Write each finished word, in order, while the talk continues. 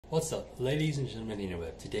What's up, ladies and gentlemen of the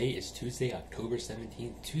interweb? Today is Tuesday, October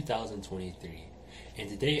 17th, 2023. And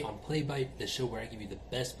today on Play Byte, the show where I give you the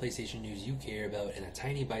best PlayStation news you care about in a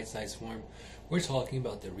tiny bite-sized form, we're talking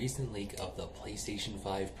about the recent leak of the PlayStation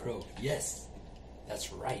 5 Pro. Yes,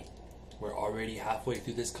 that's right. We're already halfway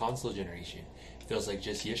through this console generation. It feels like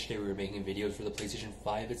just yesterday we were making videos for the PlayStation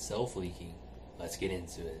 5 itself leaking. Let's get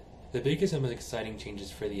into it. The biggest and most exciting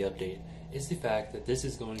changes for the update is the fact that this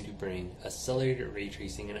is going to bring accelerated ray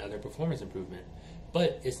tracing and other performance improvement.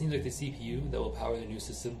 But it seems like the CPU that will power the new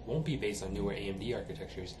system won't be based on newer AMD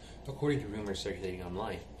architectures, according to rumors circulating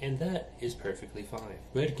online, and that is perfectly fine.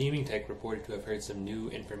 Wccftech reported to have heard some new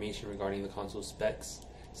information regarding the console specs,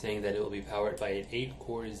 saying that it will be powered by an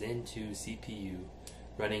 8-core Zen 2 CPU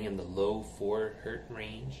running in the low 4 Hz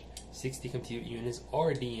range, 60 compute units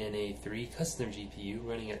RDNA 3 custom GPU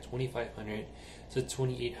running at 2500 to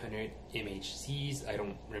 2800 MHz's. I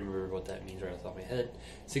don't remember what that means right off the top of my head.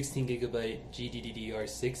 16GB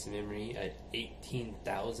GDDR6 memory at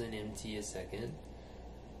 18,000 MT a second.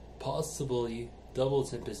 Possibly double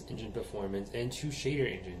Tempest engine performance and 2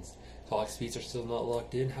 shader engines. Clock speeds are still not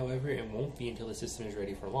locked in, however, and won't be until the system is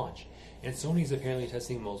ready for launch. And Sony is apparently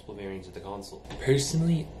testing multiple variants of the console.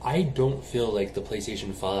 Personally, I don't feel like the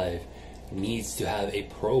PlayStation 5 needs to have a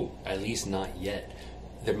Pro, at least not yet.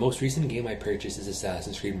 The most recent game I purchased is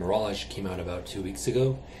Assassin's Creed Mirage, came out about 2 weeks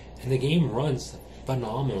ago, and the game runs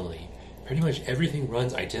phenomenally. Pretty much everything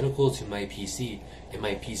runs identical to my PC, and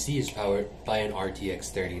my PC is powered by an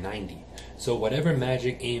RTX 3090. So whatever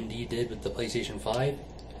magic AMD did with the PlayStation 5,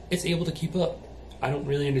 it's able to keep up. I don't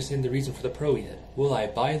really understand the reason for the Pro yet. Will I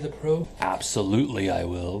buy the Pro? Absolutely I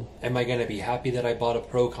will. Am I gonna be happy that I bought a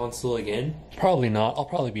Pro console again? Probably not. I'll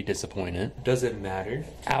probably be disappointed. Does it matter?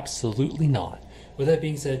 Absolutely not. With that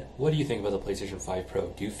being said, what do you think about the PlayStation 5 Pro?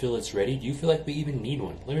 Do you feel it's ready? Do you feel like we even need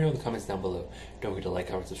one? Let me know in the comments down below. Don't forget to like,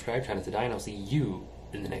 comment, subscribe, try not to die, and I'll see you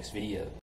in the next video.